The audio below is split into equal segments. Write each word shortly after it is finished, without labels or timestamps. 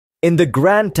In the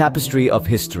grand tapestry of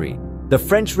history, the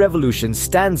French Revolution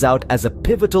stands out as a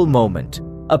pivotal moment,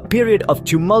 a period of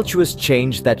tumultuous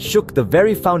change that shook the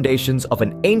very foundations of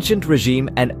an ancient regime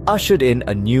and ushered in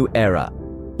a new era.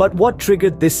 But what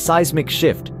triggered this seismic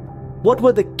shift? What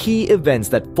were the key events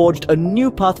that forged a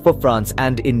new path for France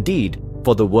and, indeed,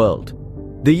 for the world?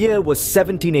 The year was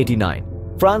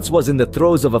 1789. France was in the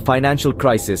throes of a financial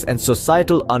crisis and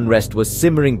societal unrest was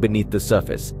simmering beneath the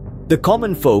surface. The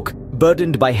common folk,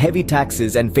 burdened by heavy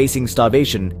taxes and facing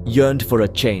starvation, yearned for a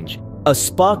change. A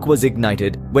spark was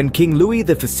ignited when King Louis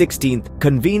XVI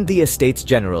convened the Estates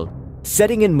General,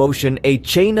 setting in motion a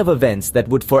chain of events that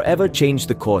would forever change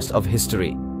the course of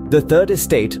history. The Third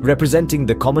Estate, representing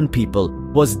the common people,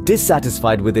 was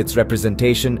dissatisfied with its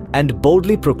representation and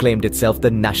boldly proclaimed itself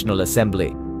the National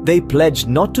Assembly. They pledged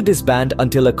not to disband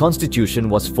until a constitution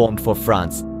was formed for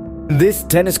France. This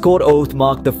tennis court oath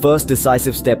marked the first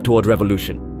decisive step toward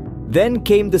revolution. Then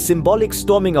came the symbolic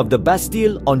storming of the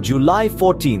Bastille on July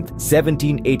 14,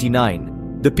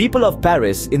 1789. The people of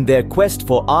Paris, in their quest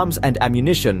for arms and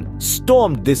ammunition,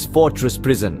 stormed this fortress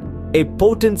prison, a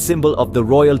potent symbol of the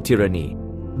royal tyranny.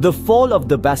 The fall of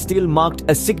the Bastille marked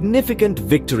a significant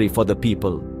victory for the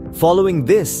people. Following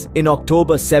this, in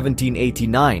October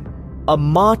 1789, a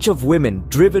march of women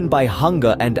driven by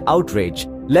hunger and outrage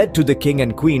led to the king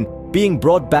and queen being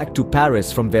brought back to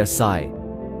Paris from Versailles.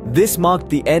 This marked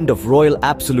the end of royal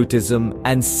absolutism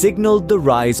and signaled the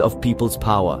rise of people's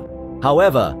power.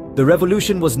 However, the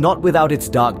revolution was not without its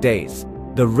dark days.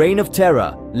 The Reign of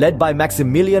Terror, led by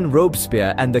Maximilien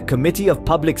Robespierre and the Committee of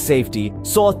Public Safety,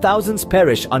 saw thousands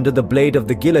perish under the blade of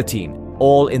the guillotine,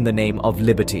 all in the name of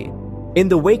liberty. In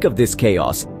the wake of this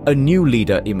chaos, a new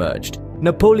leader emerged,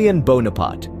 Napoleon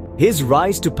Bonaparte. His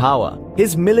rise to power,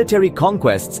 his military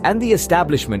conquests, and the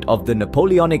establishment of the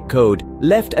Napoleonic Code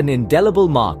left an indelible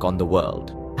mark on the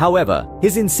world. However,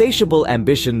 his insatiable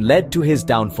ambition led to his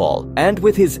downfall, and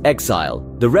with his exile,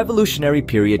 the revolutionary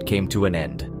period came to an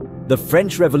end. The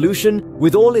French Revolution,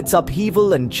 with all its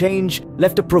upheaval and change,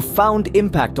 left a profound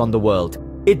impact on the world.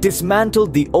 It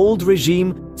dismantled the old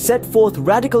regime, set forth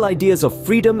radical ideas of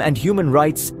freedom and human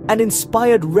rights, and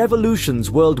inspired revolutions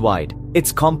worldwide.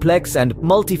 Its complex and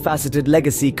multifaceted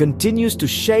legacy continues to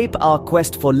shape our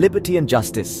quest for liberty and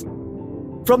justice.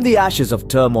 From the ashes of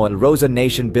turmoil rose a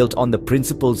nation built on the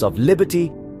principles of liberty,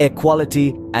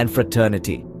 equality, and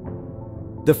fraternity.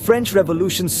 The French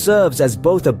Revolution serves as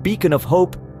both a beacon of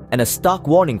hope and a stark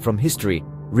warning from history,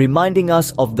 reminding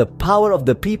us of the power of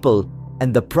the people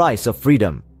and the price of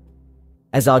freedom.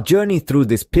 As our journey through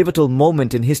this pivotal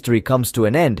moment in history comes to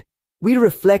an end, we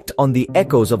reflect on the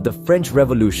echoes of the French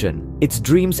Revolution, its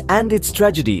dreams and its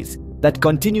tragedies that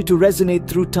continue to resonate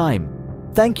through time.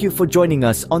 Thank you for joining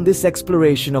us on this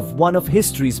exploration of one of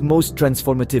history's most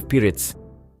transformative periods.